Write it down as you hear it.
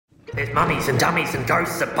There's mummies and dummies and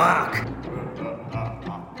ghosts that bark.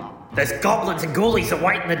 There's goblins and ghoulies that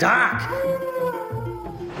wait in the dark.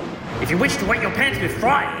 If you wish to wet your pants with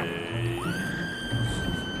fright,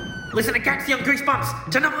 listen to Gatsy on Goosebumps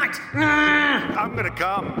tonight. I'm gonna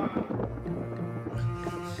come.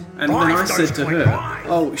 And then I said to her,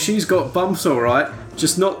 "Oh, she's got bumps all right,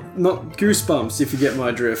 just not goosebumps, if you get my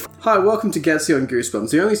drift." Hi, welcome to Gatsy on Goosebumps,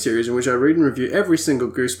 the only series in which I read and review every single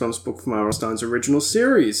Goosebumps book from R.L. Stine's original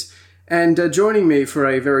series. And joining me for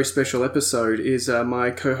a very special episode is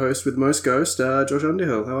my co-host with Most Ghost, Josh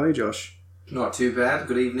Underhill. How are you, Josh? Not too bad.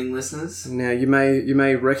 Good evening, listeners. Now, you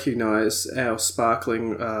may recognise our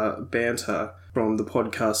sparkling banter from the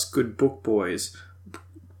podcast Good Book Boys.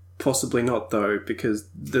 Possibly not, though, because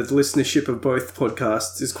the listenership of both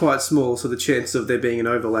podcasts is quite small, so the chance of there being an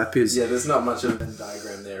overlap is... Yeah, there's not much of a Venn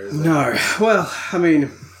diagram there, is there? No. Well, I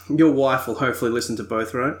mean, your wife will hopefully listen to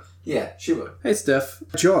both, right? Yeah, she will. Hey, Steph.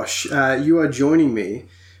 Josh, you are joining me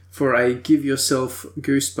for a Give Yourself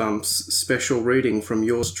Goosebumps special reading from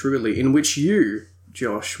yours truly, in which you,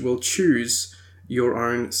 Josh, will choose your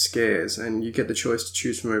own scares, and you get the choice to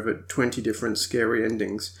choose from over 20 different scary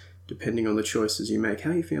endings, depending on the choices you make.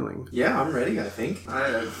 How are you feeling? Yeah, I'm ready, I think.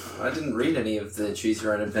 I didn't read any of the Choose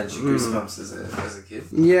Your Own Adventure Goosebumps as a kid.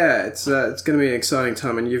 Yeah, it's going to be an exciting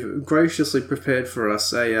time, and you've graciously prepared for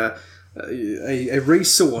us a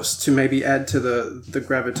resource to maybe add to the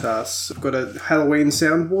gravitas. I've got a Halloween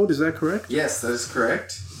soundboard, is that correct? Yes, that is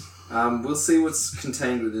correct. We'll see what's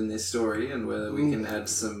contained within this story and whether we can add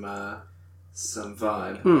some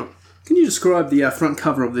vibe. Can you describe the front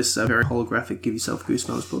cover of this very holographic Give Yourself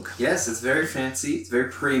Goosebumps book? Yes, it's very fancy. It's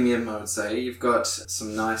very premium, I would say. You've got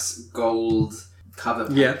some nice gold cover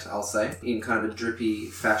paint, I'll say, in kind of a drippy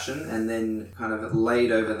fashion, and then kind of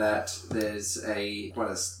laid over that there's quite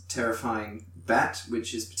a terrifying bat,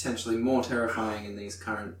 which is potentially more terrifying in these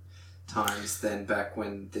current times than back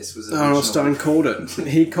when this was original. R.L. Stine called it.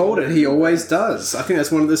 He called it. He always does. I think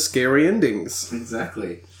that's one of the scary endings.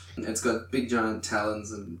 Exactly. It's got big giant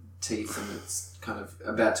talons and teeth, and it's kind of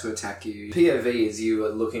about to attack you. POV is you are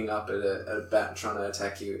looking up at a bat trying to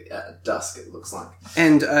attack you at dusk, it looks like.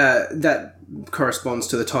 And that corresponds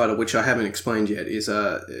to the title, which I haven't explained yet, is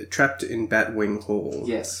Trapped in Batwing Hall.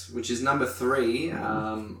 Yes, which is number 3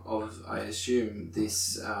 of, I assume,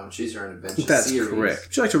 this Choose Your Own Adventure That's series. That's correct.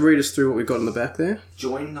 Would you like to read us through what we've got in the back there?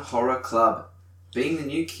 Join the horror club. Being the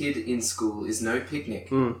new kid in school is no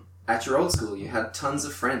picnic. At your old school, you had tons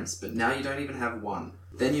of friends, but now you don't even have one.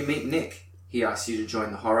 Then you meet Nick. He asks you to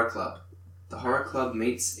join the horror club. The horror club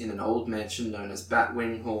meets in an old mansion known as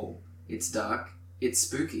Batwing Hall. It's dark, it's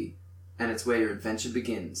spooky, and it's where your adventure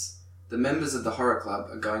begins. The members of the horror club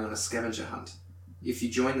are going on a scavenger hunt. If you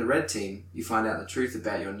join the red team, you find out the truth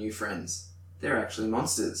about your new friends. They're actually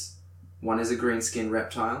monsters. One is a green-skinned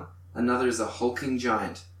reptile, another is a hulking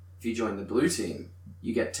giant. If you join the blue team,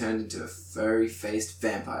 you get turned into a furry-faced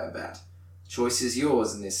vampire bat. Choice is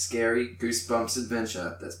yours in this scary Goosebumps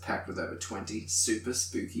adventure that's packed with over 20 super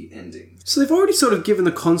spooky endings. So they've already sort of given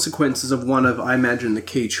the consequences of one of, I imagine, the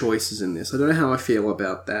key choices in this. I don't know how I feel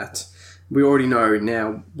about that. We already know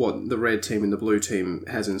now what the red team and the blue team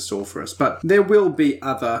has in store for us. But there will be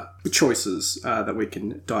other choices that we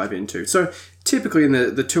can dive into. So typically in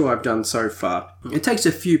the two I've done so far, it takes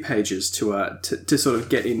a few pages to sort of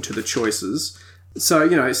get into the choices.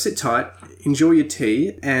 So, sit tight, enjoy your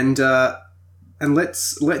tea, and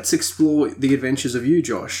let's explore the adventures of you,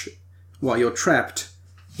 Josh, while you're trapped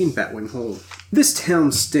in Batwing Hall. This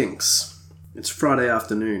town stinks. It's Friday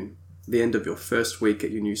afternoon, the end of your first week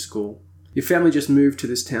at your new school. Your family just moved to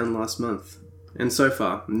this town last month, and so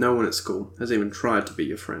far, no one at school has even tried to be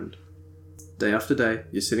your friend. Day after day,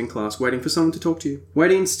 you sit in class waiting for someone to talk to you,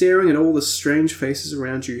 waiting and staring at all the strange faces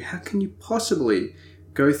around you. How can you possibly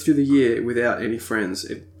go through the year without any friends?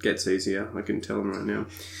 It gets easier, I can tell them right now.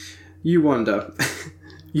 You wonder.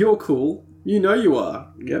 You're cool. You know you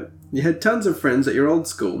are. Yep. You had tons of friends at your old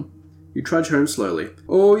school. You trudge home slowly.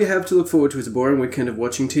 All you have to look forward to is a boring weekend of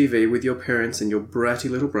watching TV with your parents and your bratty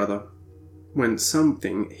little brother. When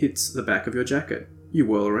something hits the back of your jacket, you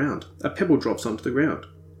whirl around. A pebble drops onto the ground.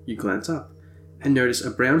 You glance up and notice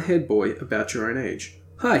a brown-haired boy about your own age.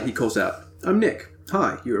 Hi, he calls out. I'm Nick.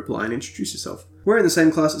 Hi, you reply and introduce yourself. We're in the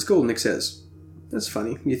same class at school, Nick says. That's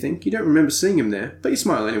funny, you think. You don't remember seeing him there, but you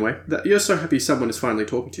smile anyway. You're so happy someone is finally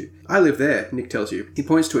talking to you. I live there, Nick tells you. He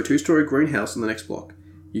points to a 2-story greenhouse on the next block.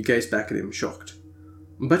 You gaze back at him, shocked.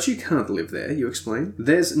 But you can't live there, you explain.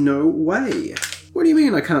 There's no way. What do you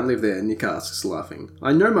mean I can't live there? Nick asks, laughing.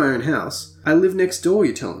 I know my own house. I live next door,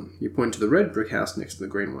 you tell him. You point to the red brick house next to the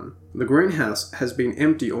green one. The greenhouse has been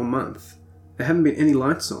empty all month. There haven't been any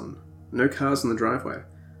lights on. No cars in the driveway.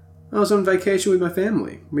 I was on vacation with my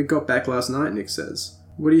family. We got back last night, Nick says.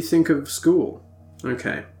 What do you think of school?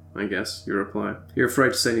 Okay, I guess, you reply. You're afraid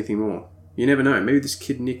to say anything more. You never know, maybe this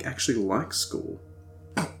kid Nick actually likes school.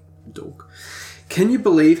 Dork. Can you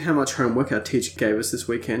believe how much homework our teacher gave us this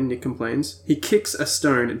weekend, Nick complains. He kicks a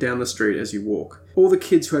stone down the street as you walk. All the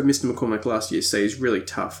kids who had Mr. McCormack last year say he's really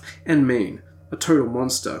tough and mean. A total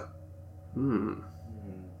monster.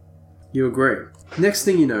 You agree. Next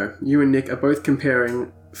thing you know, you and Nick are both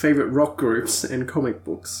comparing favourite rock groups and comic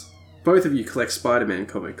books. Both of you collect Spider-Man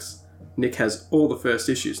comics. Nick has all the first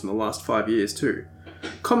issues in the last 5 years too.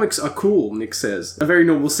 Comics are cool, Nick says. A very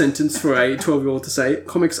normal sentence for a 12-year-old to say.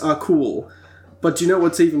 Comics are cool. But do you know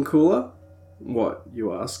what's even cooler? What,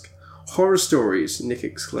 you ask. Horror stories, Nick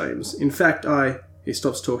exclaims. In fact, He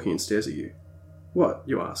stops talking and stares at you. What,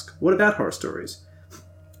 you ask. What about horror stories?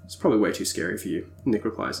 It's probably way too scary for you, Nick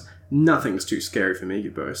replies. Nothing's too scary for me,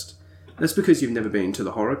 you boast. That's because you've never been to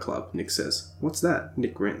the horror club, Nick says. What's that?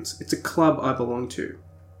 Nick grins. It's a club I belong to.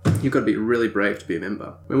 You've got to be really brave to be a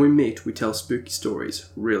member. When we meet, we tell spooky stories.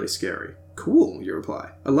 Really scary. Cool, you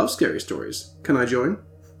reply. I love scary stories. Can I join?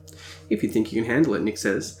 If you think you can handle it, Nick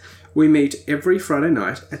says. We meet every Friday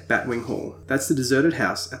night at Batwing Hall. That's the deserted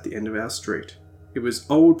house at the end of our street. It was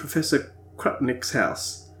old Professor Krupnik's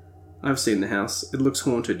house. I've seen the house. It looks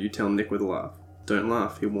haunted, you tell Nick with a laugh. Don't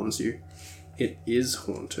laugh, he warns you. It is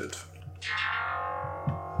haunted.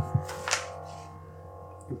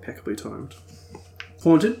 Impeccably timed.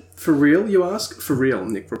 Haunted? For real, you ask? For real,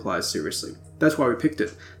 Nick replies seriously. That's why we picked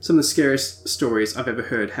it. Some of the scariest stories I've ever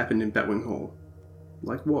heard happened in Batwing Hall.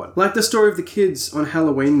 Like what? Like the story of the kids on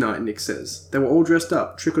Halloween night, Nick says. They were all dressed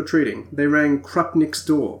up, trick-or-treating. They rang Krupnik's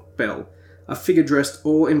door bell. A figure dressed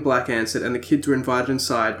all in black answered, and the kids were invited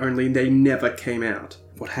inside, only they never came out.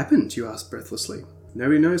 What happened? You ask breathlessly.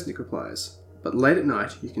 Nobody knows, Nick replies. But late at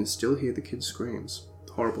night, you can still hear the kids' screams.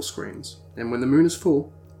 Horrible screams. And when the moon is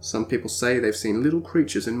full, some people say they've seen little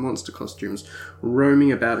creatures in monster costumes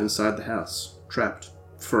roaming about inside the house. Trapped.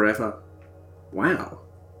 Forever. Wow.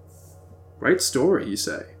 Great story, you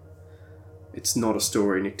say. It's not a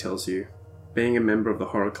story, Nick tells you. Being a member of the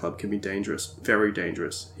horror club can be dangerous. Very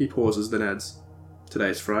dangerous. He pauses, then adds,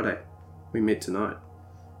 Today's Friday. We meet tonight.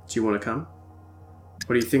 Do you want to come?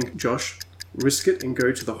 What do you think, Josh? Risk it and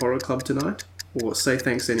go to the horror club tonight? Or say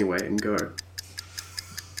thanks anyway and go?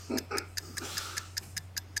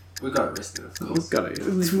 We've got to risk it, of course. We've got to.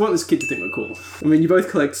 We want this kid to think we're cool. I mean, you both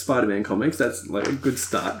collect Spider-Man comics. That's like a good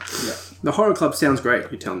start. Yeah. The horror club sounds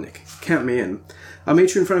great, you tell Nick. Count me in. I'll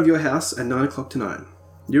meet you in front of your house at 9 o'clock tonight.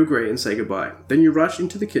 You agree and say goodbye. Then you rush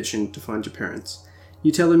into the kitchen to find your parents.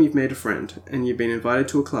 You tell them you've made a friend and you've been invited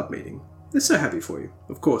to a club meeting. They're so happy for you.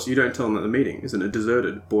 Of course, you don't tell them that the meeting is in a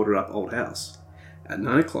deserted, boarded-up old house. At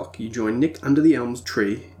 9 o'clock, you join Nick under the elm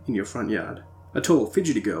tree in your front yard. A tall,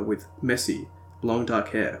 fidgety girl with messy, long dark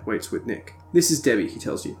hair waits with Nick. This is Debbie, he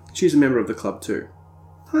tells you. She's a member of the club too.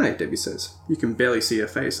 Hi, Debbie says. You can barely see her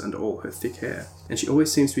face under all her thick hair, and she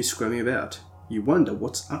always seems to be squirming about. You wonder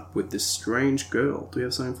what's up with this strange girl. Do we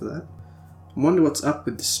have something for that? I wonder what's up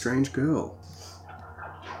with this strange girl.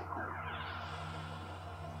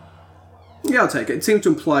 Yeah, I'll take it. It seems to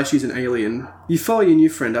imply she's an alien. You follow your new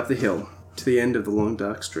friend up the hill to the end of the long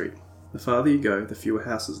dark street. The farther you go, the fewer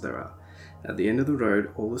houses there are. At the end of the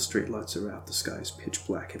road, all the streetlights are out. The sky is pitch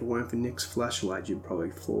black. If it weren't for Nick's flashlight, you'd probably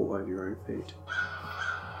fall over your own feet.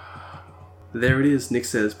 There it is, Nick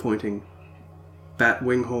says, pointing.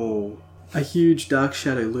 Batwing Hall. A huge dark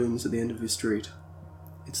shadow looms at the end of your street.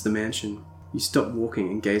 It's the mansion. You stop walking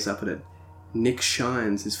and gaze up at it. Nick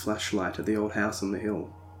shines his flashlight at the old house on the hill.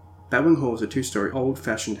 Batwing Hall is a 2-story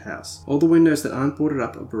old-fashioned house. All the windows that aren't boarded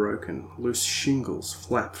up are broken. Loose shingles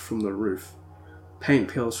flap from the roof. Paint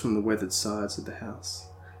peels from the weathered sides of the house.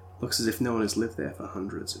 Looks as if no one has lived there for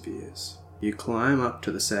hundreds of years. You climb up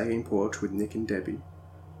to the sagging porch with Nick and Debbie.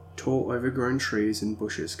 Tall, overgrown trees and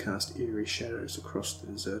bushes cast eerie shadows across the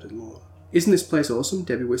deserted lawn. Isn't this place awesome?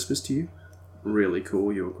 Debbie whispers to you. Really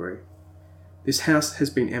cool, you agree. This house has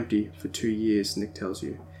been empty for 2 years, Nick tells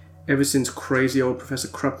you. Ever since crazy old Professor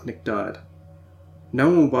Krupnik died. No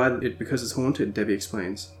one will buy it because it's haunted, Debbie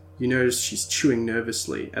explains. You notice she's chewing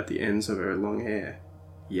nervously at the ends of her long hair.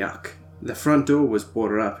 Yuck. The front door was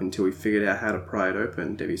boarded up until we figured out how to pry it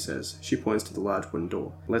open, Debbie says. She points to the large wooden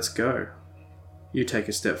door. Let's go. You take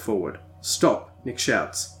a step forward. Stop, Nick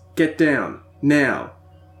shouts. Get down. Now.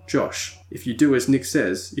 Josh, if you do as Nick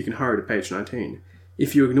says, you can hurry to page 19.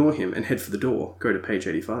 If you ignore him and head for the door, go to page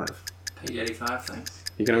 85. Page 85, thanks.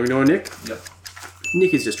 You gonna ignore Nick? Yep.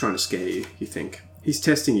 Nick is just trying to scare you, you think. He's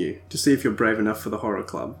testing you to see if you're brave enough for the horror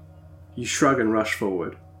club. You shrug and rush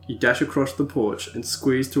forward. You dash across the porch and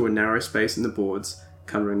squeeze through a narrow space in the boards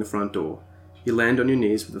covering the front door. You land on your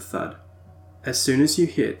knees with a thud. As soon as you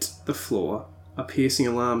hit the floor, a piercing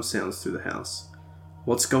alarm sounds through the house.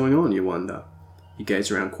 What's going on, you wonder? You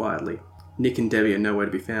gaze around quietly. Nick and Debbie are nowhere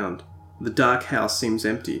to be found. The dark house seems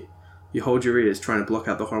empty. You hold your ears, trying to block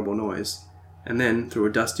out the horrible noise. And then, through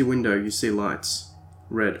a dusty window, you see lights.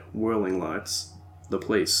 Red, whirling lights. The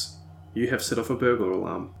police. You have set off a burglar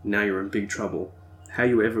alarm. Now you're in big trouble. How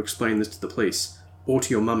you ever explain this to the police? Or to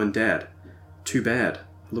your mum and dad? Too bad.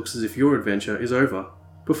 It looks as if your adventure is over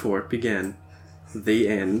before it began. The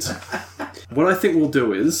end. What I think we'll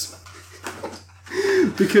do is,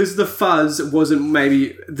 because the fuzz wasn't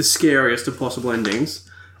maybe the scariest of possible endings,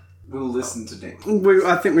 We'll listen to Nick.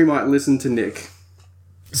 I think we might listen to Nick.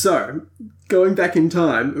 So, going back in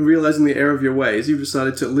time and realising the error of your ways, you've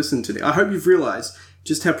decided to listen to Nick. I hope you've realised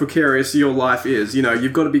just how precarious your life is. You know,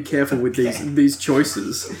 you've got to be careful with these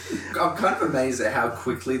choices. I'm kind of amazed at how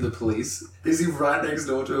quickly the police... Is he right next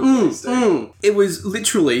door to a police station? It was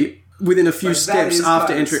literally within a few steps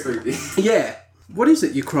after entering. Yeah. What is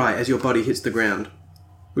it you cry as your body hits the ground?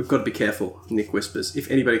 We've got to be careful, Nick whispers. If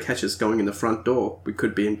anybody catches us going in the front door, we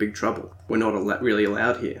could be in big trouble. We're not really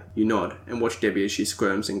allowed here. You nod and watch Debbie as she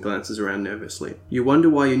squirms and glances around nervously. You wonder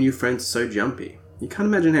why your new friends are so jumpy. You can't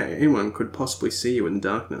imagine how anyone could possibly see you in the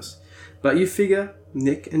darkness. But you figure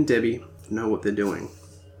Nick and Debbie know what they're doing.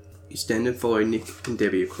 You stand and follow Nick and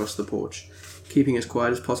Debbie across the porch. Keeping as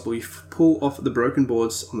quiet as possible, you pull off the broken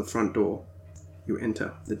boards on the front door. You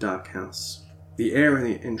enter the dark house. The air in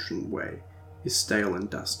the entranceway is stale and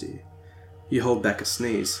dusty. You hold back a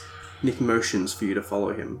sneeze. Nick motions for you to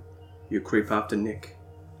follow him. You creep after Nick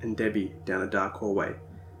and Debbie down a dark hallway.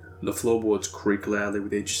 The floorboards creak loudly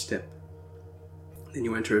with each step. Then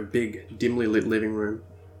you enter a big, dimly lit living room.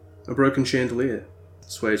 A broken chandelier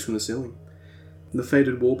sways from the ceiling. The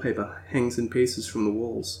faded wallpaper hangs in pieces from the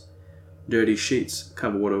walls. Dirty sheets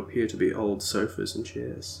cover what appear to be old sofas and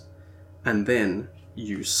chairs. And then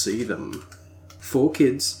you see them. 4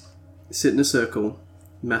 kids sit in a circle,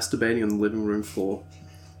 masturbating on the living room floor.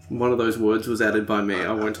 One of those words was added by me,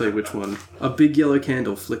 I won't tell you which one. A big yellow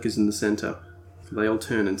candle flickers in the centre. They all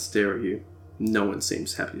turn and stare at you. No one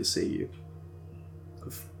seems happy to see you.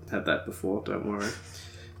 I've had that before, don't worry.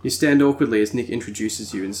 You stand awkwardly as Nick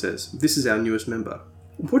introduces you and says, "This is our newest member."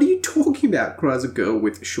 "What are you talking about?" cries a girl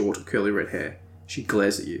with short, curly red hair. She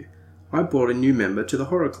glares at you. "I brought a new member to the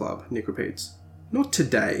horror club," Nick repeats. "Not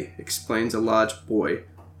today," explains a large boy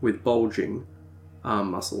with bulging arm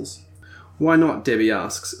muscles. "Why not?" Debbie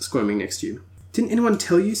asks, squirming next to you. "Didn't anyone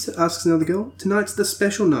tell you?" asks another girl. "Tonight's the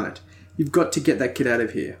special night. You've got to get that kid out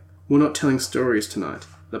of here. We're not telling stories tonight.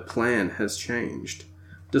 The plan has changed.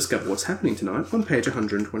 Discover what's happening tonight on page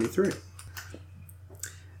 123.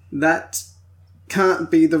 That can't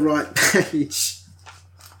be the right page.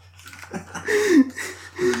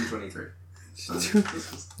 123.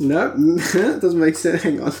 No, it doesn't make sense.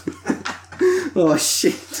 Hang on. Oh,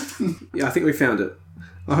 shit. Yeah, I think we found it.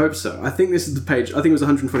 I hope so. I think this is the page. I think it was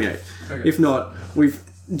 128. Okay. If not, we've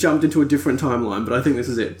jumped into a different timeline, but I think this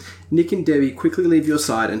is it. Nick and Debbie quickly leave your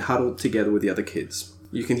side and huddle together with the other kids.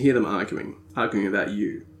 You can hear them arguing about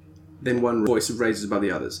you. Then one voice raises above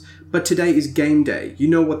the others. "But today is game day. You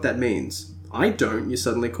know what that means." "I don't," you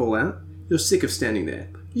suddenly call out. You're sick of standing there.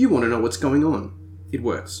 You want to know what's going on. It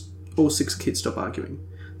works. All 6 kids stop arguing.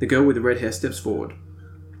 The girl with the red hair steps forward.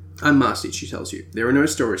 "I'm Marcy," she tells you. "There are no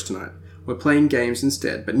stories tonight. We're playing games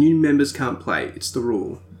instead, but new members can't play. It's the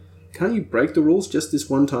rule." "Can't you break the rules just this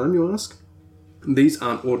one time?" you ask. "These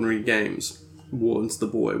aren't ordinary games," warns the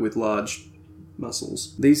boy with large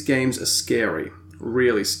muscles. "These games are scary.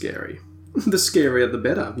 Really scary." "The scarier the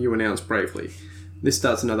better," you announce bravely. This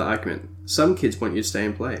starts another argument. Some kids want you to stay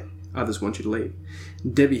and play. Others want you to leave.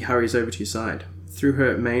 Debbie hurries over to your side. Through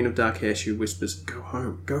her mane of dark hair, she whispers, Go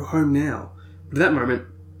home now." But at that moment,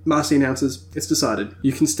 Marcy announces, "It's decided.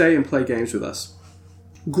 You can stay and play games with us."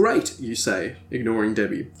 "Great," you say, ignoring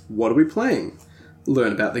Debbie. "What are we playing?"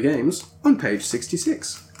 Learn about the games on page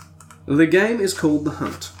 66. The game is called The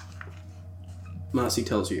Hunt. Marcy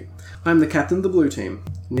tells you, "I'm the captain of the blue team.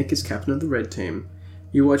 Nick is captain of the red team."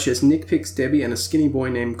 You watch as Nick picks Debbie and a skinny boy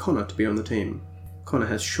named Connor to be on the team. Connor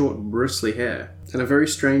has short, bristly hair and a very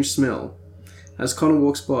strange smell. As Connor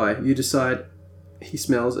walks by, you decide he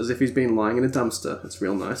smells as if he's been lying in a dumpster. That's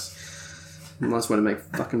real nice. Nice way to make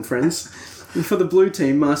fucking friends. And for the blue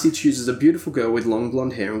team, Marcy chooses a beautiful girl with long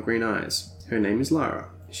blonde hair and green eyes. Her name is Lara.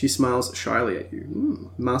 She smiles shyly at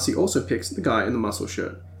you. Marcy also picks the guy in the muscle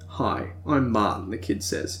shirt. "Hi, I'm Martin," the kid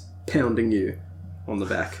says, pounding you on the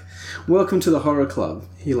back. "Welcome to the horror club,"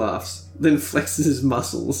 he laughs, then flexes his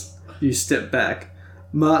muscles. You step back.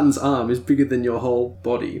 Martin's arm is bigger than your whole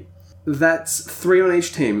body. That's 3 on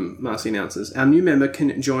each team, Marcy announces. Our new member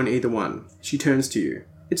can join either one. She turns to you.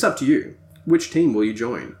 It's up to you. Which team will you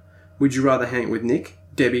join? Would you rather hang with Nick,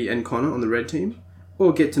 Debbie and Connor on the red team?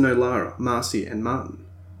 Or get to know Lara, Marcy and Martin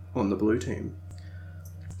on the blue team?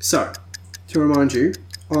 So, to remind you,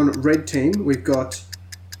 on red team we've got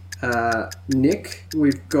Nick,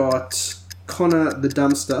 we've got Connor the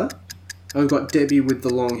dumpster, and we've got Debbie with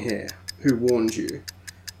the long hair, who warned you.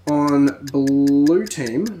 On blue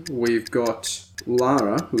team, we've got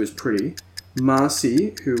Lara, who is pretty,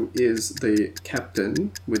 Marcy, who is the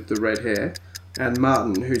captain with the red hair, and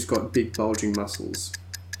Martin, who's got big bulging muscles.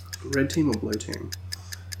 Red team or blue team?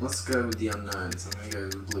 Let's go with the unknowns. I'm going to go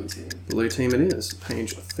with the blue team. Blue team it is,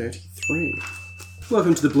 page 33.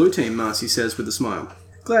 Welcome to the blue team, Marcy says with a smile.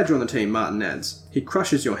 Glad you're on the team, Martin adds. He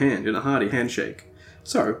crushes your hand in a hearty handshake.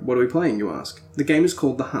 So, what are we playing, you ask? The game is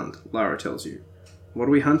called The Hunt, Lara tells you. What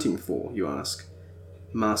are we hunting for, you ask?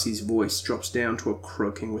 Marcy's voice drops down to a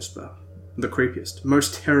croaking whisper. The creepiest,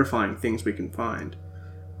 most terrifying things we can find.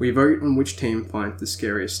 We vote on which team finds the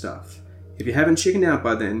scariest stuff. If you haven't chickened out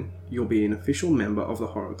by then, you'll be an official member of the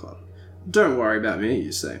horror club. Don't worry about me,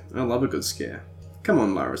 you say. I love a good scare. Come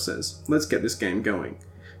on, Lara says. Let's get this game going.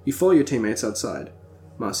 You follow your teammates outside.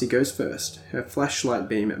 Marcy goes first. Her flashlight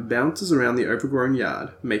beam bounces around the overgrown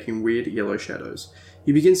yard, making weird yellow shadows.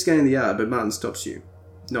 You begin scanning the yard, but Martin stops you.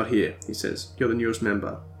 Not here, he says. You're the newest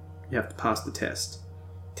member. You have to pass the test.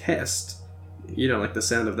 Test? You don't like the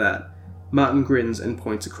sound of that. Martin grins and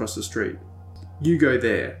points across the street. You go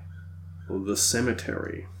there. The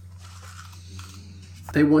cemetery.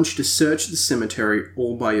 They want you to search the cemetery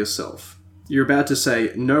all by yourself. You're about to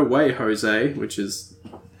say, no way, Jose, which is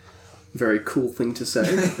a very cool thing to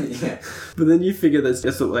say. Yeah. But then you figure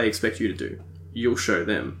that's what they expect you to do. You'll show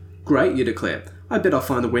them. Great, you declare. I bet I'll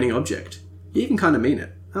find the winning object. You even kind of mean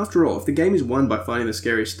it. After all, if the game is won by finding the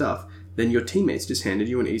scary stuff, then your teammates just handed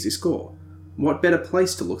you an easy score. What better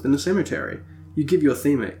place to look than the cemetery? You give your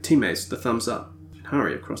teammates the thumbs up and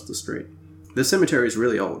hurry across the street. The cemetery is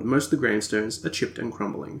really old. Most of the gravestones are chipped and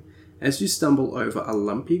crumbling. As you stumble over a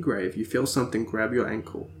lumpy grave, you feel something grab your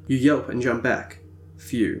ankle. You yelp and jump back.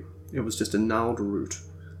 Phew, it was just a gnarled root.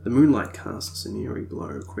 The moonlight casts an eerie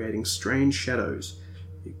glow, creating strange shadows.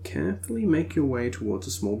 You carefully make your way towards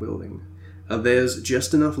a small building. There's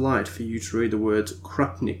just enough light for you to read the words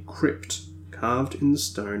Krupnik Crypt carved in the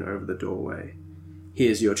stone over the doorway.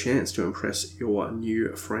 Here's your chance to impress your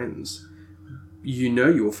new friends. You know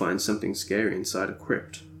you will find something scary inside a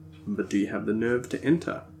crypt, but do you have the nerve to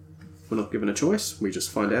enter? We're not given a choice, we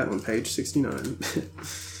just find out on page 69.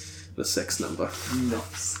 The sex number.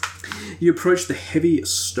 Nice. You approach the heavy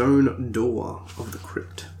stone door of the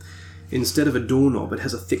crypt. Instead of a doorknob, it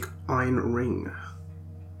has a thick iron ring.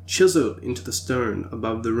 Chiseled into the stone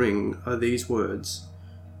above the ring are these words: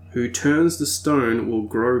 Who turns the stone will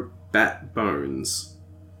grow bat bones.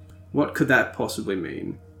 What could that possibly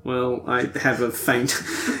mean? Well, I have a faint...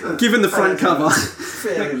 Given the front cover...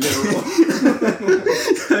 Fairly literal.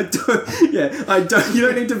 You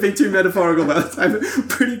don't need to be too metaphorical about it. I have a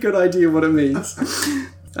pretty good idea what it means.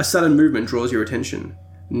 A sudden movement draws your attention.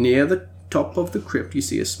 Near the top of the crypt, you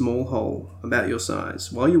see a small hole about your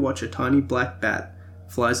size. While you watch, a tiny black bat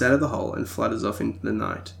flies out of the hole and flutters off into the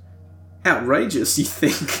night. Outrageous, you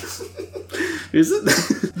think? Is it?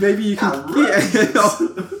 Maybe you can...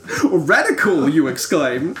 Or radical, you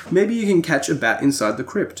exclaim. Maybe you can catch a bat inside the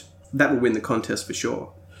crypt. That will win the contest for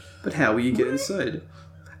sure. But how will you get inside?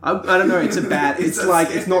 I don't know, it's a bat. It's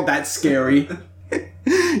not that scary.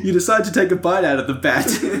 You decide to take a bite out of the bat.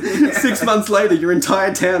 6 months later, your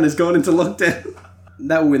entire town has gone into lockdown.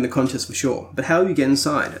 That will win the contest for sure. But how will you get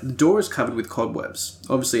inside? The door is covered with cobwebs.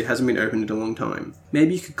 Obviously, it hasn't been opened in a long time.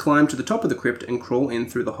 Maybe you could climb to the top of the crypt and crawl in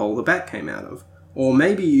through the hole the bat came out of. Or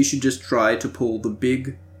maybe you should just try to pull the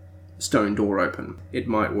big stone door open. It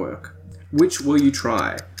might work. Which will you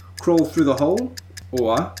try? Crawl through the hole,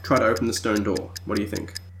 or try to open the stone door? What do you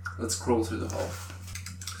think? Let's crawl through the hole.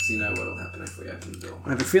 Because you know what'll happen if we open the door. I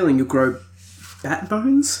have a feeling you'll grow bat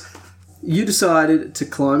bones? You decided to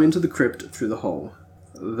climb into the crypt through the hole.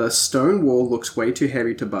 The stone wall looks way too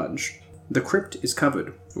heavy to budge. The crypt is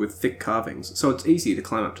covered with thick carvings, so it's easy to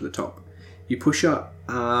climb up to the top. You push your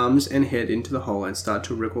arms and head into the hole and start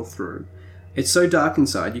to wriggle through. It's so dark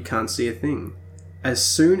inside you can't see a thing. As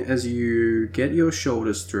soon as you get your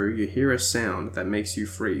shoulders through, you hear a sound that makes you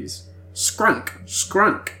freeze. Scrunk!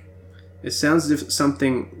 Scrunk! It sounds as if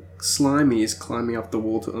something slimy is climbing up the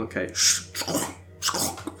wall to... Okay.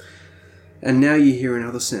 And now you hear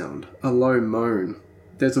another sound. A low moan.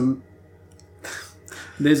 There's a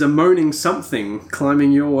moaning something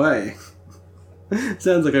climbing your way.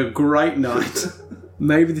 Sounds like a great night.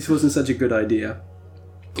 Maybe this wasn't such a good idea.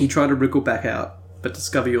 You try to wriggle back out, but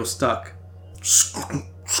discover you're stuck.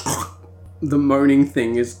 The moaning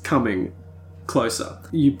thing is coming closer.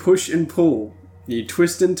 You push and pull. You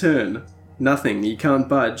twist and turn. Nothing. You can't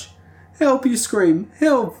budge. Help, you scream.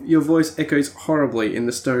 Help! Your voice echoes horribly in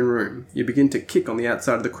the stone room. You begin to kick on the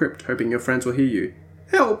outside of the crypt, hoping your friends will hear you.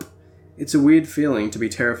 Help! It's a weird feeling to be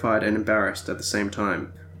terrified and embarrassed at the same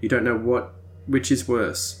time. You don't know which is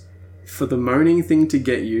worse. For the moaning thing to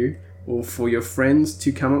get you, or for your friends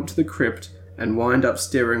to come up to the crypt and wind up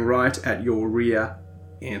staring right at your rear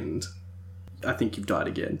end. I think you've died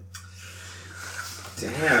again.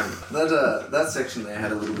 Damn. That section there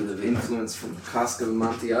had a little bit of influence from Cask of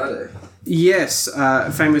Amontillado. Yes,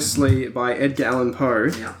 famously by Edgar Allan Poe,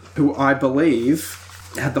 who I believe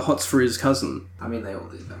had the hots for his cousin. I mean, they all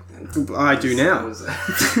did back then. I do now.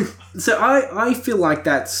 So I feel like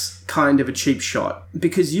that's kind of a cheap shot,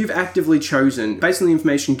 because you've actively chosen, based on the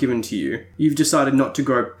information given to you, you've decided not to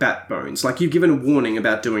grow bat bones. Like, you've given a warning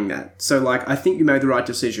about doing that. So, like, I think you made the right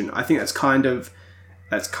decision. I think that's kind of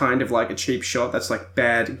like a cheap shot. That's like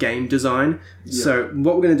bad game design. Yeah. So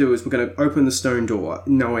what we're going to do is we're going to open the stone door,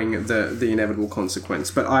 knowing the inevitable consequence.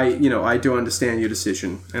 But I do understand your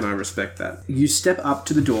decision, and I respect that. You step up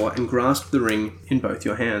to the door and grasp the ring in both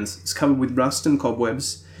your hands. It's covered with rust and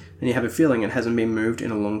cobwebs, and you have a feeling it hasn't been moved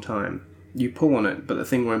in a long time. You pull on it, but the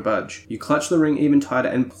thing won't budge. You clutch the ring even tighter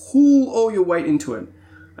and pull all your weight into it.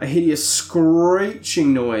 A hideous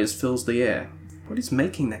screeching noise fills the air. What is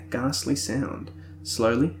making that ghastly sound?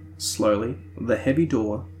 Slowly, the heavy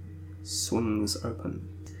door swings open.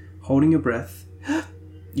 Holding your breath,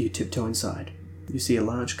 you tiptoe inside. You see a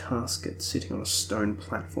large casket sitting on a stone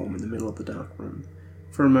platform in the middle of the dark room.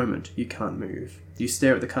 For a moment, you can't move. You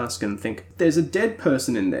stare at the casket and think, there's a dead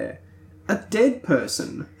person in there. A dead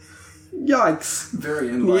person? Yikes. Very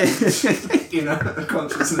enlightened,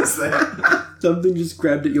 consciousness there. Something just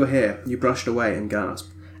grabbed at your hair. You brush it away and gasp.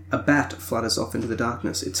 A bat flutters off into the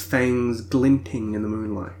darkness, its fangs glinting in the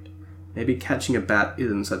moonlight. Maybe catching a bat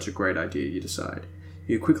isn't such a great idea, you decide.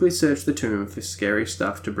 You quickly search the tomb for scary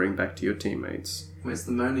stuff to bring back to your teammates. Where's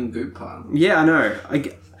the moaning goop pile? Yeah, I know.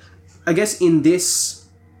 I guess in this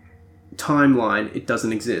timeline, it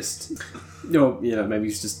doesn't exist. Or, maybe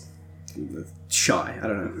it's just shy. I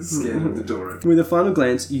don't know. Scared of the door. With a final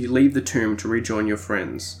glance, you leave the tomb to rejoin your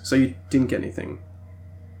friends. So you didn't get anything.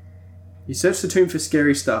 You search the tomb for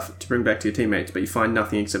scary stuff to bring back to your teammates, but you find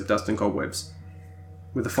nothing except dust and cobwebs.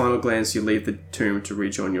 With a final glance, you leave the tomb to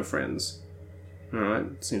rejoin your friends.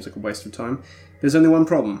 Alright, seems like a waste of time. There's only one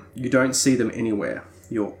problem. You don't see them anywhere.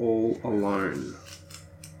 You're all alone.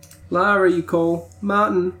 Lara, you call.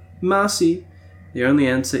 Martin. Marcy. The only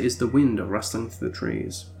answer is the wind rustling through the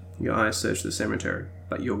trees. Your eyes search the cemetery,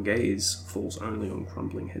 but your gaze falls only on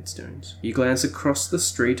crumbling headstones. You glance across the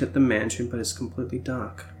street at the mansion, but it's completely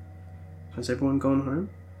dark. Has everyone gone home?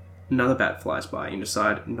 Another bat flies by and you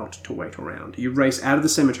decide not to wait around. You race out of the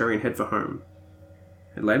cemetery and head for home.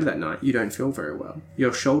 And later that night, you don't feel very well.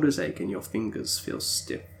 Your shoulders ache and your fingers feel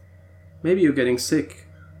stiff. Maybe you're getting sick.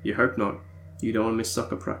 You hope not. You don't want to miss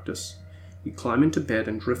soccer practice. You climb into bed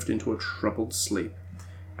and drift into a troubled sleep.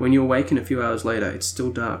 When you awaken a few hours later, it's still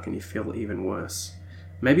dark and you feel even worse.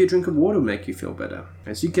 Maybe a drink of water will make you feel better.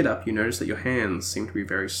 As you get up, you notice that your hands seem to be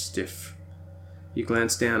very stiff. You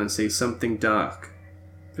glance down and see something dark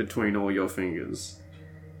between all your fingers.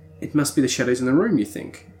 It must be the shadows in the room, you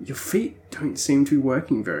think. Your feet don't seem to be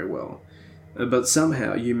working very well. But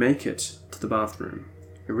somehow you make it to the bathroom.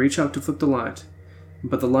 You reach up to flip the light,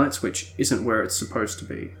 but the light switch isn't where it's supposed to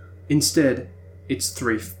be. Instead, it's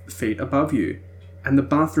 3 feet above you, and the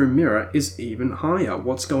bathroom mirror is even higher.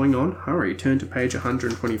 What's going on? Hurry, turn to page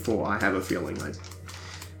 124. I have a feeling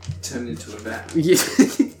turned into a bat. Yeah,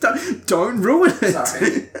 don't ruin it.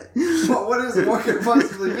 Sorry. What could it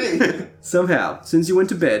possibly be? Somehow, since you went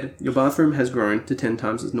to bed, your bathroom has grown to 10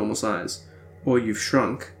 times its normal size. Or you've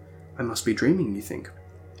shrunk. I must be dreaming, you think.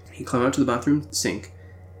 You climb up to the bathroom sink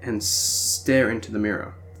and stare into the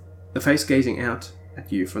mirror. The face gazing out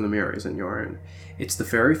at you from the mirror isn't your own. It's the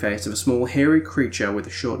furry face of a small hairy creature with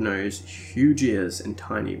a short nose, huge ears, and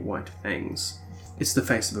tiny white fangs. It's the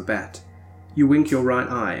face of a bat. You wink your right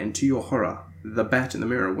eye, and to your horror, the bat in the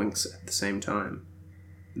mirror winks at the same time.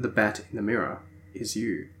 The bat in the mirror is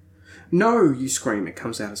you. No, you scream. It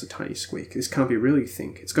comes out as a tiny squeak. This can't be real, you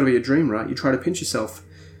think. It's got to be a dream, right? You try to pinch yourself,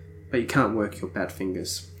 but you can't work your bat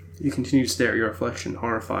fingers. You continue to stare at your reflection,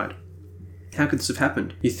 horrified. How could this have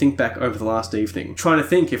happened? You think back over the last evening, trying to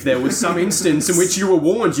think if there was some instance in which you were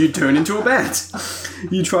warned you'd turn into a bat.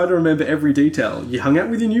 You try to remember every detail. You hung out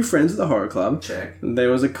with your new friends at the horror club. Check. There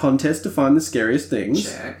was a contest to find the scariest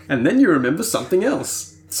things. Check. And then you remember something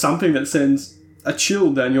else. Something that sends a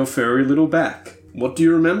chill down your furry little back. What do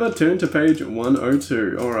you remember? Turn to page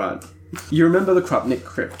 102. Alright. You remember the Krupnik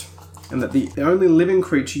crypt, and that the only living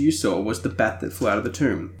creature you saw was the bat that flew out of the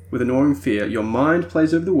tomb. With gnawing fear, your mind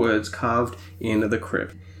plays over the words carved in the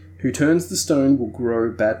crypt. Who turns the stone will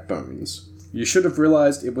grow bat bones. You should have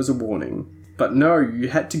realised it was a warning. But no, you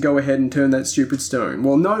had to go ahead and turn that stupid stone.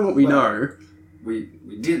 Well, knowing what we know... We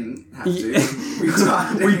didn't have to. We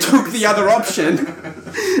tried. We took the other option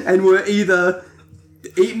and were either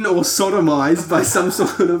eaten or sodomized by some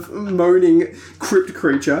sort of moaning crypt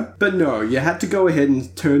creature. But no, you had to go ahead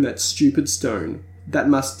and turn that stupid stone. That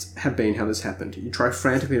must have been how this happened. You try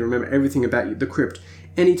frantically to remember everything about the crypt,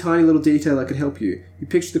 any tiny little detail that could help you. You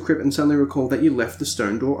picture the crypt and suddenly recall that you left the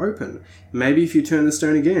stone door open. Maybe if you turn the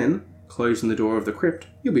stone again, closing the door of the crypt,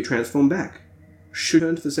 you'll be transformed back. Should you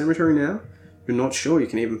turn to the cemetery now? You're not sure you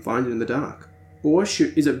can even find it in the dark. Or is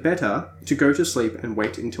it better to go to sleep and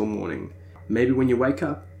wait until morning? Maybe when you wake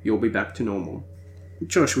up, you'll be back to normal.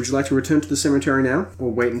 Josh, would you like to return to the cemetery now,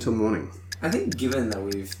 or wait until morning? I think given that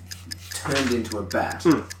we've turned into a bat,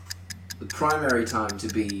 the primary time to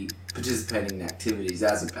be participating in activities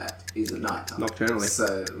as a bat is at night time. Nocturnally.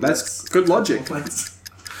 So that's good logic.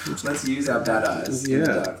 Let's use our bat eyes in the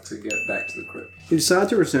dark to get back to the crypt. You decide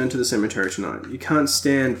to return to the cemetery tonight. You can't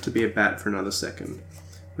stand to be a bat for another second.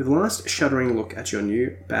 With a last shuddering look at your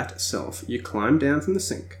new bat self, you climb down from the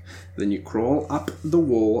sink. Then you crawl up the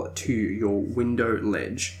wall to your window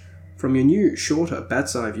ledge. From your new, shorter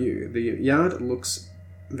bat's eye view, the yard looks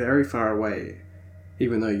very far away,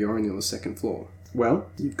 even though you're only on the second floor. Well,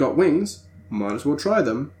 you've got wings. Might as well try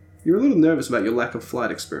them. You're a little nervous about your lack of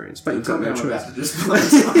flight experience, but you've got no choice.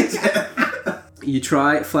 You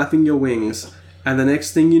try flapping your wings, and the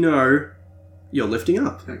next thing you know, you're lifting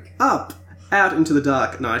up. Okay. Up! Out into the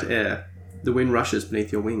dark night air. The wind rushes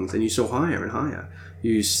beneath your wings, and you soar higher and higher.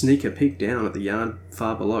 You sneak a peek down at the yard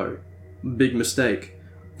far below. Big mistake.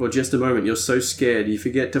 For just a moment, you're so scared, you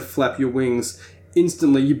forget to flap your wings.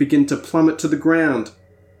 Instantly, you begin to plummet to the ground.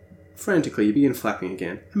 Frantically, you begin flapping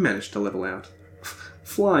again, and manage to level out.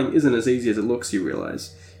 Flying isn't as easy as it looks, you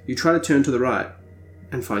realise. You try to turn to the right,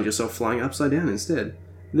 and find yourself flying upside down instead.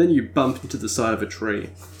 Then you bump into the side of a tree.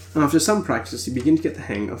 After some practice, you begin to get the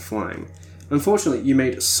hang of flying. Unfortunately, you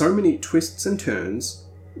made so many twists and turns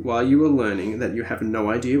while you were learning that you have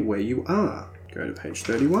no idea where you are. Go to page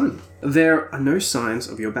 31. There are no signs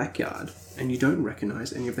of your backyard, and you don't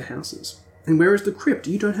recognise any of the houses. And where is the crypt?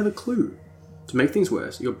 You don't have a clue. To make things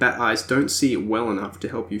worse, your bat eyes don't see well enough to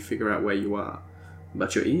help you figure out where you are.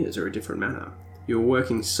 But your ears are a different matter. You were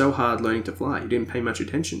working so hard learning to fly, you didn't pay much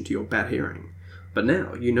attention to your bat hearing. But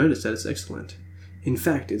now, you notice that it's excellent. In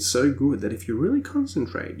fact, it's so good that if you really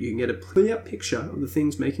concentrate, you can get a clear picture of the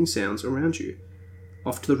things making sounds around you.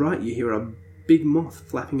 Off to the right, you hear a big moth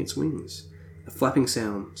flapping its wings. The flapping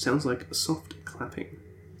sound sounds like a soft clapping.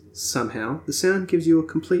 Somehow, the sound gives you a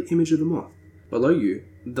complete image of the moth. Below you,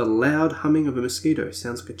 the loud humming of a mosquito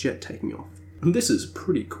sounds like a jet taking off. And this is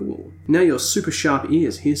pretty cool. Now your super sharp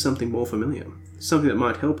ears hear something more familiar. Something that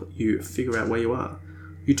might help you figure out where you are.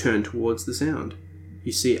 You turn towards the sound.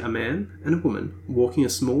 You see a man and a woman walking a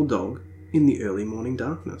small dog in the early morning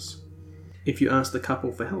darkness. If you ask the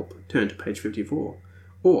couple for help, turn to page 54.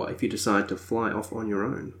 Or if you decide to fly off on your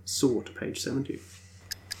own, soar to page 70.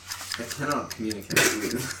 I cannot communicate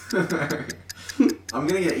with... I'm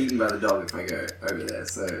going to get eaten by the dog if I go over there,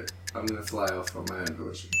 so I'm going to fly off on my own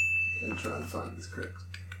volition and try and find this crypt.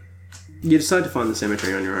 You decide to find the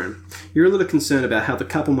cemetery on your own. You're a little concerned about how the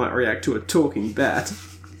couple might react to a talking bat.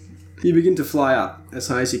 You begin to fly up, as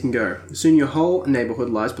high as you can go. Soon your whole neighbourhood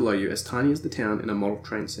lies below you, as tiny as the town in a model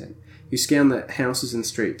train set. You scan the houses and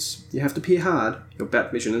streets. You have to peer hard. Your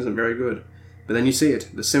bat vision isn't very good. But then you see it,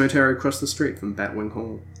 the cemetery across the street from Batwing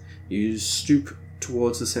Hall. You stoop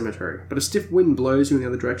towards the cemetery, but a stiff wind blows you in the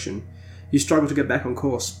other direction. You struggle to get back on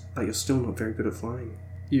course, but you're still not very good at flying.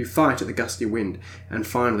 You fight at the gusty wind, and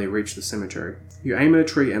finally reach the cemetery. You aim at a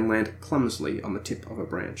tree and land clumsily on the tip of a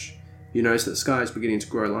branch. You notice that the sky is beginning to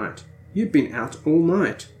grow light. You've been out all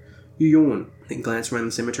night. You yawn, then glance around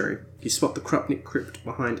the cemetery. You spot the Krupnik crypt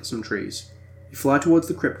behind some trees. You fly towards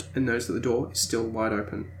the crypt and notice that the door is still wide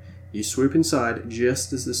open. You swoop inside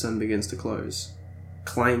just as the sun begins to close.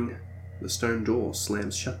 Clang! The stone door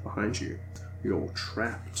slams shut behind you. You're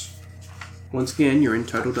trapped. Once again, you're in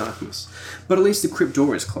total darkness. But at least the crypt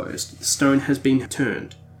door is closed. The stone has been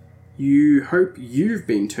turned. You hope you've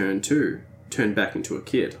been turned too. turn back into a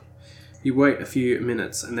kid. You wait a few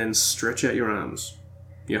minutes and then stretch out your arms.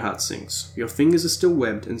 Your heart sinks. Your fingers are still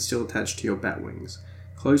webbed and still attached to your bat wings.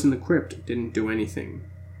 Closing the crypt didn't do anything.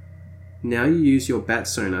 Now you use your bat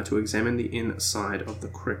sonar to examine the inside of the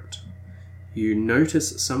crypt. You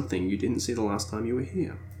notice something you didn't see the last time you were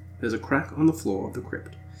here. There's a crack on the floor of the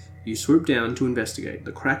crypt. You swoop down to investigate.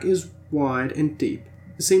 The crack is wide and deep.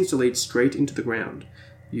 It seems to lead straight into the ground.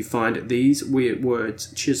 You find these weird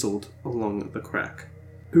words chiseled along the crack.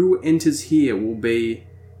 Who enters here will be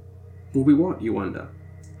what, you wonder?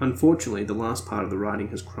 Unfortunately, the last part of the writing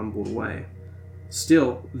has crumbled away.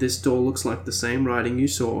 Still, this door looks like the same writing you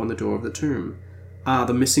saw on the door of the tomb. Are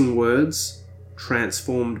the missing words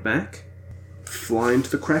transformed back? Fly into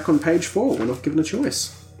the crack on page 4 when not given a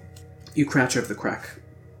choice. You crouch over the crack.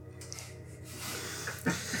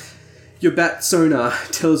 Your bat sonar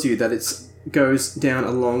tells you that it goes down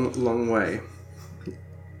a long, long way.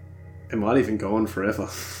 It might even go on forever.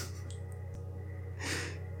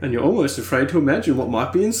 And you're almost afraid to imagine what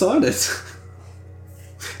might be inside it.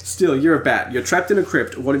 Still, you're a bat. You're trapped in a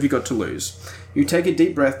crypt. What have you got to lose? You take a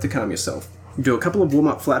deep breath to calm yourself. You do a couple of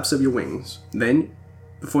warm-up flaps of your wings. Then,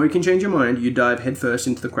 before you can change your mind, you dive headfirst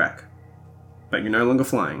into the crack. But you're no longer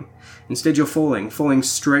flying. Instead, you're falling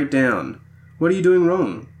straight down. What are you doing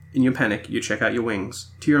wrong? In your panic, you check out your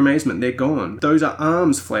wings. To your amazement, they're gone. Those are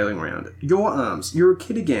arms flailing around. Your arms. You're a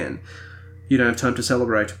kid again. You don't have time to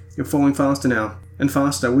celebrate. You're falling faster now. And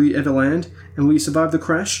faster. Will you ever land? And will you survive the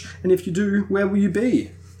crash? And if you do, where will you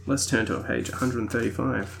be? Let's turn to page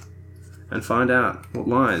 135 and find out what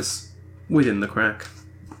lies within the crack.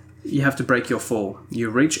 You have to break your fall. You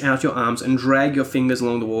reach out your arms and drag your fingers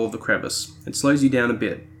along the wall of the crevice. It slows you down a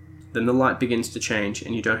bit. Then the light begins to change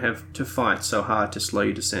and you don't have to fight so hard to slow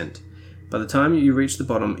your descent. By the time you reach the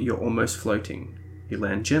bottom, you're almost floating. You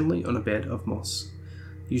land gently on a bed of moss.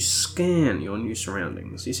 You scan your new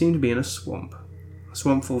surroundings. You seem to be in a swamp. A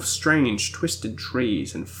swamp full of strange, twisted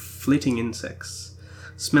trees and flitting insects.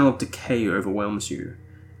 The smell of decay overwhelms you,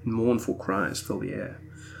 and mournful cries fill the air.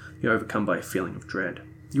 You're overcome by a feeling of dread.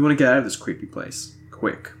 You want to get out of this creepy place.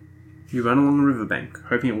 Quick. You run along the riverbank,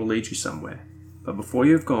 hoping it will lead you somewhere. But before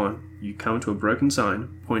you have gone, you come to a broken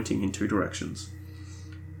sign pointing in 2 directions.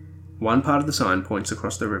 One part of the sign points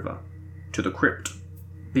across the river, to the crypt.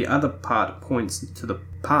 The other part points to the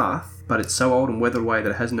path, but it's so old and weathered away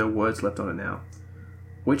that it has no words left on it now.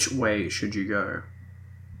 Which way should you go?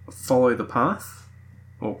 Follow the path,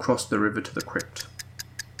 or cross the river to the crypt?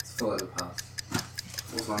 Let's follow the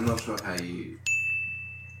path. Also, I'm not sure how you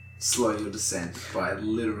slow your descent by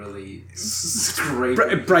literally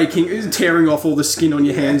breaking, tearing off all the skin on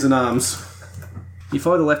your hands and arms. You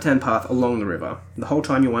follow the left-hand path along the river. The whole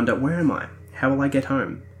time you wonder, where am I? How will I get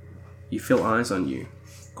home? You feel eyes on you.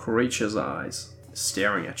 Creatures' eyes,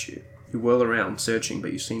 staring at you. You whirl around, searching,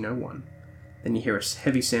 but you see no one. Then you hear a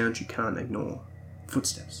heavy sound you can't ignore.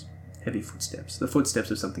 Footsteps. Heavy footsteps. The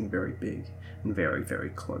footsteps of something very big and very, very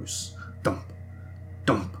close. Thump.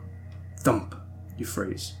 Thump. Thump. You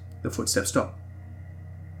freeze. The footsteps stop.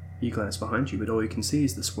 You glance behind you, but all you can see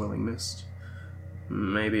is the swirling mist.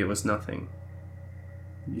 Maybe it was nothing.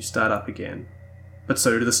 You start up again. But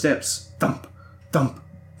so do the steps. Thump. Thump.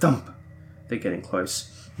 Thump. They're getting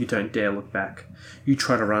close. You don't dare look back. You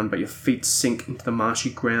try to run, but your feet sink into the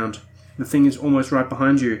marshy ground. The thing is almost right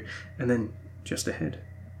behind you, and then just ahead.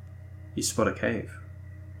 You spot a cave.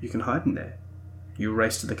 You can hide in there. You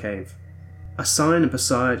race to the cave. A sign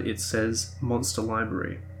beside it says Monster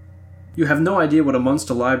Library. You have no idea what a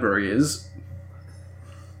monster library is.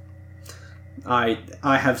 I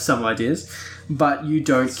have some ideas, but you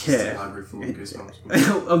don't care. It's a library full of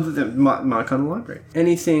Goosebumps. my kind of library.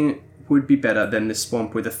 Anything would be better than this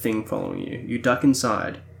swamp with a thing following you. You duck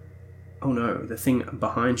inside. Oh no, the thing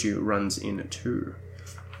behind you runs in too.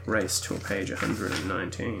 Race to page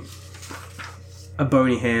 119. A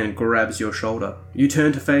bony hand grabs your shoulder. You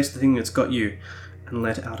turn to face the thing that's got you and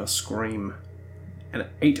let out a scream. An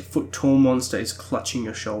 8-foot-tall monster is clutching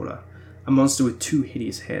your shoulder. A monster with 2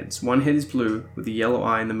 hideous heads. One head is blue, with a yellow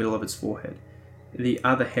eye in the middle of its forehead. The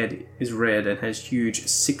other head is red and has huge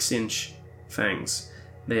 6-inch fangs.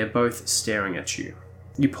 They are both staring at you.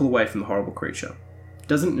 You pull away from the horrible creature.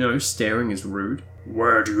 Doesn't it know staring is rude?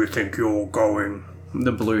 Where do you think you're going?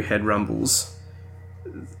 The blue head rumbles.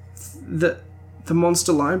 The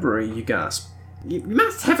monster library, you gasp. You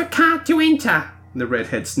must have a card to enter, the red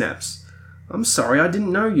head snaps. I'm sorry, I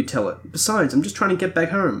didn't know you'd tell it. Besides, I'm just trying to get back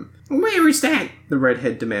home. Where is that? The red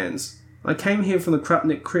head demands. I came here from the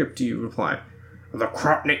Krupnik Crypt, you reply. The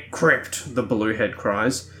Krupnik Crypt, the blue head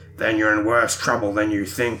cries. Then you're in worse trouble than you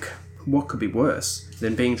think. What could be worse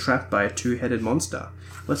than being trapped by a 2-headed monster?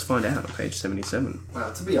 Let's find out on page 77.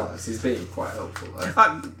 Well, to be honest, he's being quite helpful,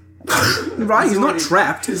 though. Right, he's not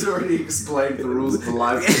trapped. He's already explained the rules of the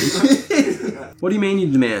library. What do you mean you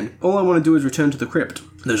demand? All I want to do is return to the crypt.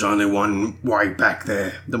 There's only one way back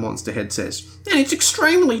there. The monster head says. And it's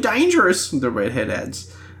extremely dangerous, the red head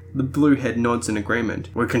adds. The blue head nods in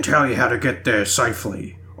agreement. We can tell you how to get there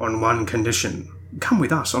safely, on one condition. Come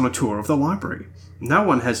with us on a tour of the library. No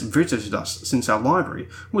one has visited us since our library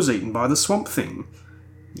was eaten by the swamp thing.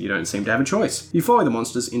 You don't seem to have a choice. You follow the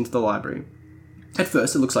monsters into the library. At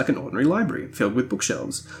first, it looks like an ordinary library, filled with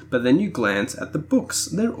bookshelves, but then you glance at the books.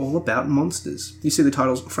 They're all about monsters. You see the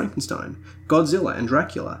titles Frankenstein, Godzilla and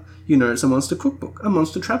Dracula. You notice a monster cookbook, a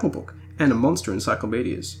monster travel book, and a monster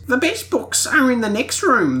encyclopedias. The best books are in the next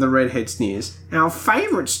room, the redhead sneers. Our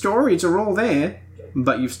favourite stories are all there.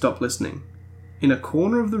 But you've stopped listening. In a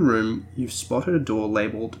corner of the room, you've spotted a door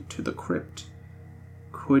labelled To the Crypt.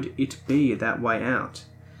 Could it be that way out?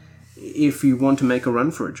 If you want to make a run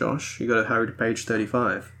for it, Josh, you got to hurry to page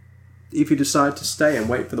 35. If you decide to stay and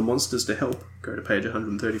wait for the monsters to help, go to page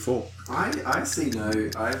 134. I've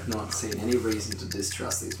not seen any reason to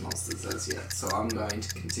distrust these monsters as yet, so I'm going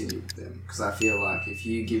to continue with them, because I feel like if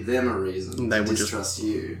you give them a reason to distrust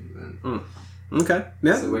you, then... Okay,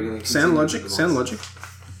 yeah, so we're going to sound logic.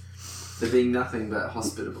 They're being nothing but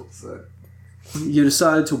hospitable, so... You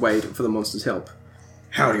decided to wait for the monsters' help.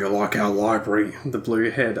 How do you like our library? The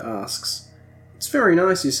blue head asks. It's very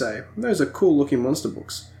nice, you say. Those are cool-looking monster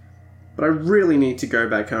books. But I really need to go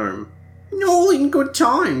back home. All in good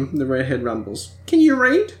time, the redhead rumbles. Can you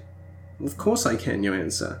read? Of course I can, you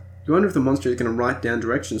answer. You wonder if the monster is going to write down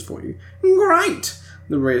directions for you. Great,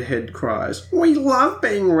 the redhead cries. We love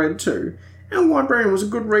being read to. Our librarian was a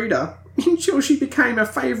good reader, until she became a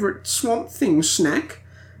favourite swamp thing snack.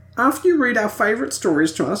 After you read our favourite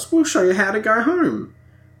stories to us, we'll show you how to go home.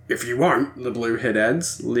 If you won't, the blue head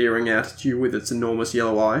adds, leering out at you with its enormous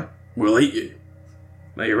yellow eye, we'll eat you.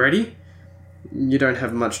 Are you ready? You don't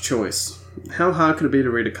have much choice. How hard could it be to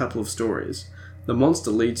read a couple of stories? The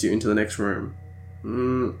monster leads you into the next room.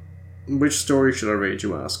 Which story should I read,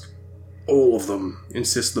 you ask? All of them,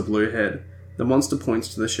 insists the blue head. The monster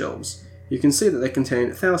points to the shelves. You can see that they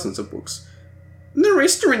contain thousands of books. The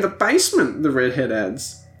rest are in the basement, the redhead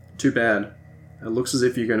adds. Too bad. It looks as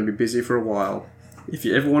if you're going to be busy for a while. If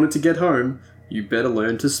you ever wanted to get home, you better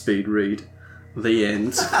learn to speed read. The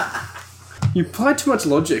end. You applied too much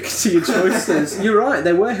logic to your choices. You're right,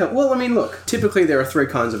 they were helpful. Well, I mean, look, typically there are three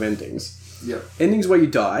kinds of endings. Yep. Endings where you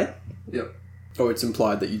die. Yep. Or it's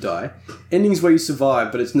implied that you die. Endings where you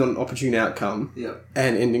survive, but it's not an opportune outcome. Yep.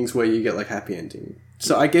 And endings where you get, like, happy ending.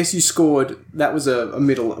 So I guess you scored... That was a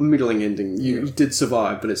middling ending. You did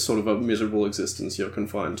survive, but it's sort of a miserable existence you're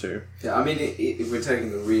confined to. Yeah, I mean, if we're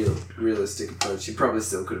taking the realistic approach, you probably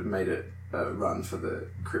still could have made it run for the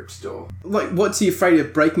crypt door. Like, what's he afraid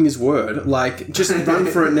of breaking his word? Like, just run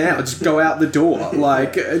for it now. Just go out the door.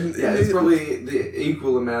 Like... Yeah, it's probably the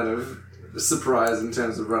equal amount of surprise in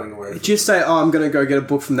terms of running away. Just say, I'm going to go get a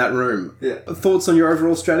book from that room. Yeah. Thoughts on your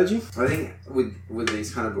overall strategy? I think with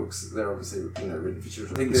these kind of books, they're obviously written for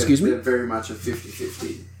children. I think Excuse me? They're very much a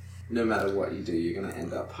 50-50. No matter what you do, you're going to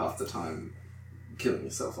end up half the time killing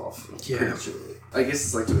yourself off. Yeah. Prematurely. I guess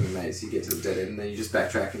it's like doing a maze. You get to a dead end and then you just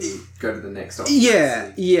backtrack and you go to the next option.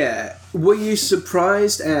 Yeah. Were you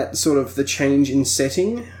surprised at sort of the change in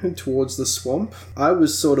setting towards the swamp? I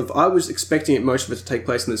was expecting it, most of it to take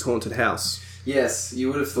place in this haunted house. Yes,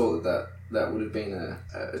 you would have thought that would have been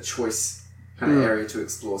a choice kind of area to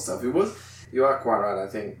explore stuff. It was. You are quite right. I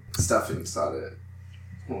think stuff inside a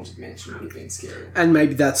haunted mansion would have been scary. And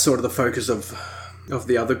maybe that's sort of the focus of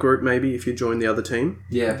the other group, maybe, if you join the other team.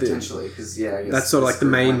 Yeah, potentially, because, I guess... That's sort of like the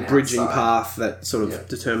main bridging path that sort of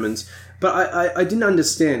determines... But I didn't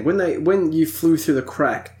understand, when you flew through the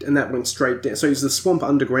crack and that went straight down, so is the swamp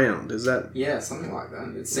underground, is that... Yeah, something like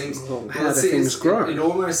that. It seems... How do things grow? It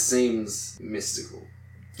almost seems mystical,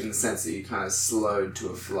 in the sense that you kind of slowed to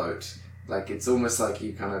a float. Like, it's almost like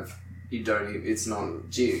you kind of... You don't even... It's not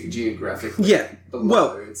geographically below.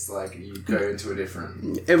 Well, it's like you go into a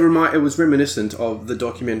different... It was reminiscent of the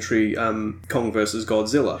documentary Kong vs.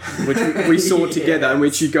 Godzilla, which we saw together, in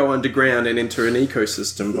which you go underground and enter an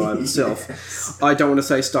ecosystem by itself. Yes. I don't want to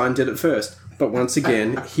say Stein did it first, but once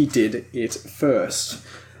again, he did it first.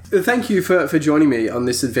 Thank you for joining me on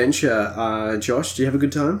this adventure, Josh. Do you have a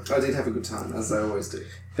good time? I did have a good time, as I always do.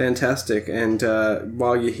 Fantastic. And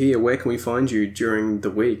while you're here, where can we find you during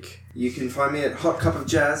the week? You can find me at Hot Cup of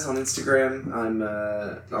Jazz on Instagram.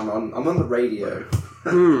 I'm on the radio.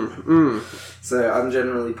 So I'm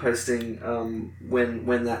generally posting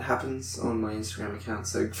when that happens on my Instagram account.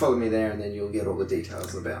 So follow me there, and then you'll get all the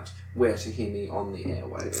details about Where to Hear Me on the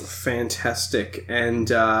Airwaves. Fantastic. And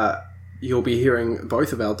you'll be hearing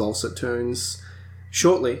both of our dulcet tones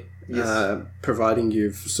shortly, providing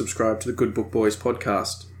you've subscribed to the Good Book Boys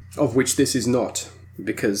podcast, of which this is not,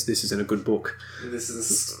 because this isn't a good book. This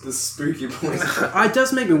is the spooky point. It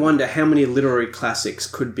does make me wonder how many literary classics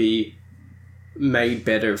could be made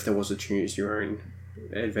better if there was a choose your own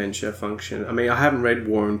adventure function. I mean, I haven't read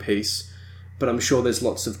War and Peace, but I'm sure there's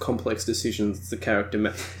lots of complex decisions the character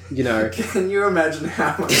Can you imagine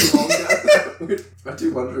how much longer that would... I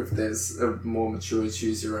do wonder if there's a more mature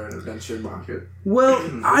choose your own adventure market. Well,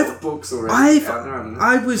 I've books already out there, I don't know.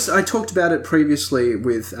 I talked about it previously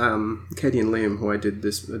with Katie and Liam, who I did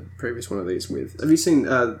this previous one of these with. Have you seen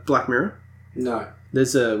Black Mirror? No.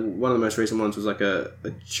 There's one of the most recent ones was like a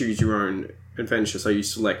choose your own adventure, so you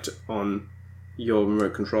select on your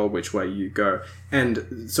remote control which way you go,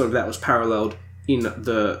 and sort of that was paralleled in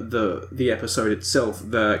the episode itself.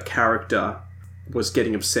 The character was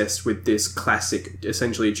getting obsessed with this classic,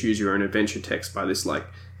 essentially choose your own adventure text by this like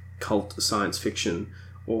cult science fiction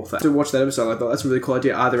author. To watch that episode, I thought that's a really cool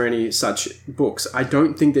idea. Are there any such books? I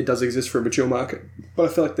don't think that does exist for a mature market, but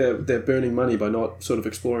I feel like they're burning money by not sort of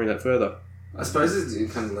exploring that further. I suppose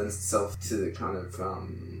it kind of lends itself to the kind of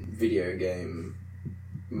video game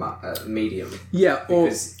medium. Yeah,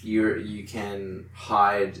 because you can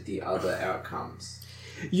hide the other outcomes.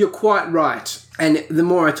 You're quite right. And the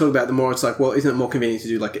more I talk about it, the more it's like, well, isn't it more convenient to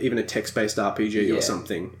do like even a text-based RPG or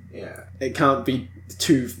something? Yeah. It can't be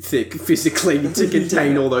too thick physically to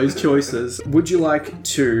contain all those choices. Would you like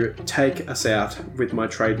to take us out with my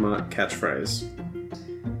trademark catchphrase?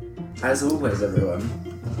 As always,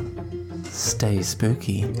 everyone, stay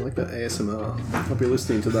spooky. I like that ASMR. I'll be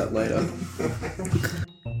listening to that later.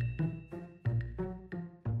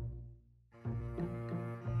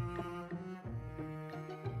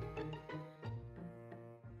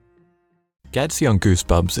 Gadsby on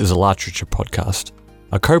Goosebumps is a literature podcast,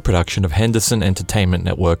 a co-production of Henderson Entertainment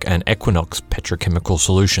Network and Equinox Petrochemical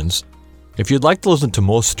Solutions. If you'd like to listen to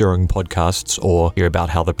more stirring podcasts or hear about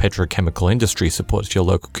how the petrochemical industry supports your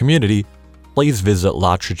local community, please visit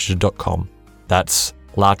larterature.com. That's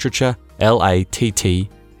Larterature,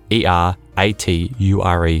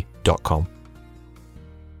 LATTERATURE.com.